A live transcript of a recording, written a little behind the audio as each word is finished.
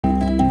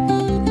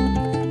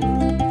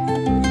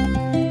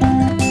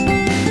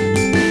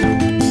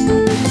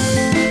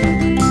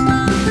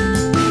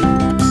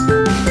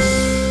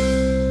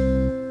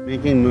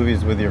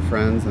with your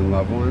friends and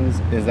loved ones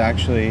is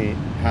actually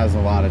has a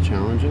lot of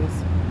challenges,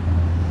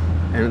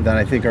 and that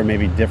I think are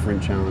maybe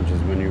different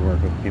challenges when you work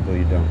with people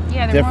you don't.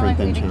 Yeah, they're different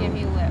more likely than to give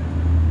you lip.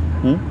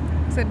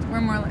 So we're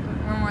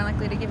more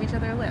likely to give each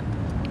other a lip.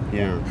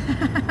 Yeah.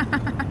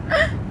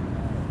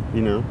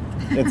 You know,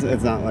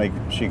 it's not like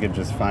she could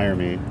just fire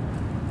me.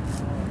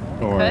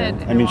 Or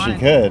could, I mean, she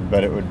could,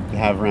 but it would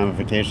have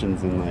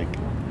ramifications and like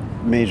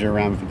major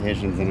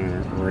ramifications in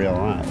our real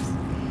lives.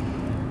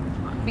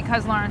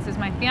 Because Lawrence is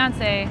my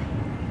fiance,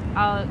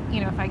 I'll,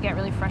 if I get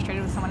really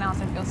frustrated with someone else,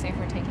 I feel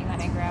safer taking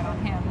that anger out on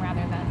him rather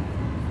than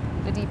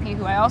the DP,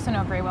 who I also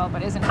know very well,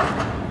 but isn't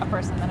a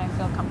person that I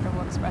feel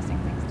comfortable expressing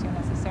things to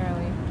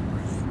necessarily.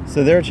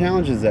 So there are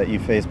challenges that you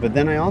face, but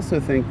then I also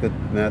think that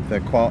not the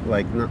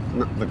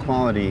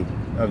quality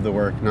of the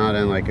work, not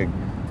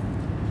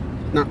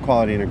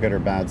quality in a good or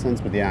bad sense,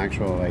 but the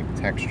actual like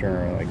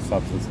texture or like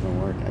substance of the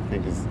work, I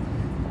think is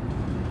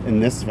in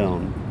this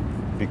film,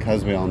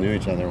 because we all knew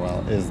each other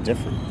well, is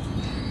different.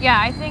 Yeah,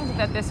 I think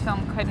that this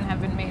film couldn't have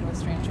been made with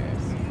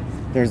strangers.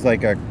 There's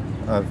like a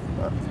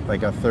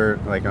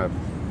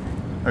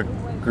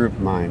group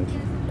mind.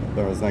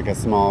 There was like a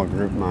small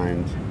group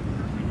mind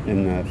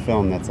in the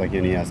film that's like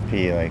an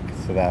ESP, like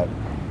so that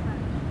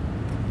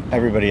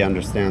everybody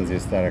understands the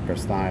aesthetic or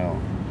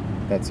style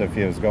that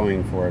Sophia was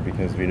going for,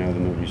 because we know the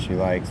movies she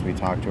likes. We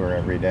talk to her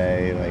every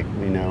day. Like,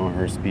 we know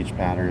her speech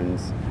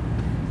patterns.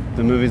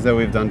 The movies that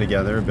we've done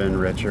together have been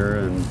richer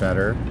and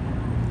better,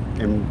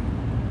 and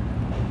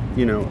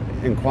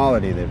in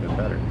quality they've been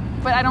better.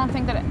 But I don't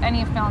think that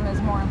any film is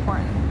more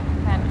important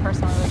than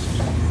personal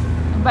relationships.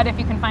 But if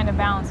you can find a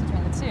balance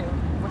between the two,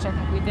 which I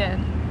think we did,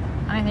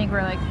 and I think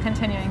we're like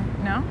continuing.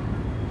 No?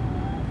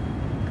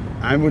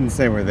 I wouldn't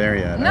say we're there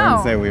yet. No. I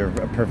wouldn't say we were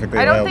a perfectly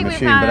oiled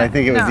machine, but I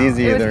think it was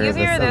easier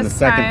on the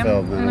second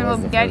film than it was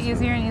the first. It will get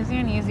easier and easier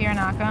and easier,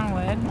 knock on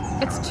wood.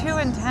 It's too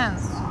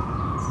intense.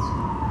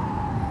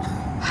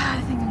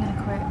 I think I'm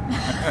gonna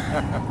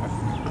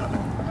quit.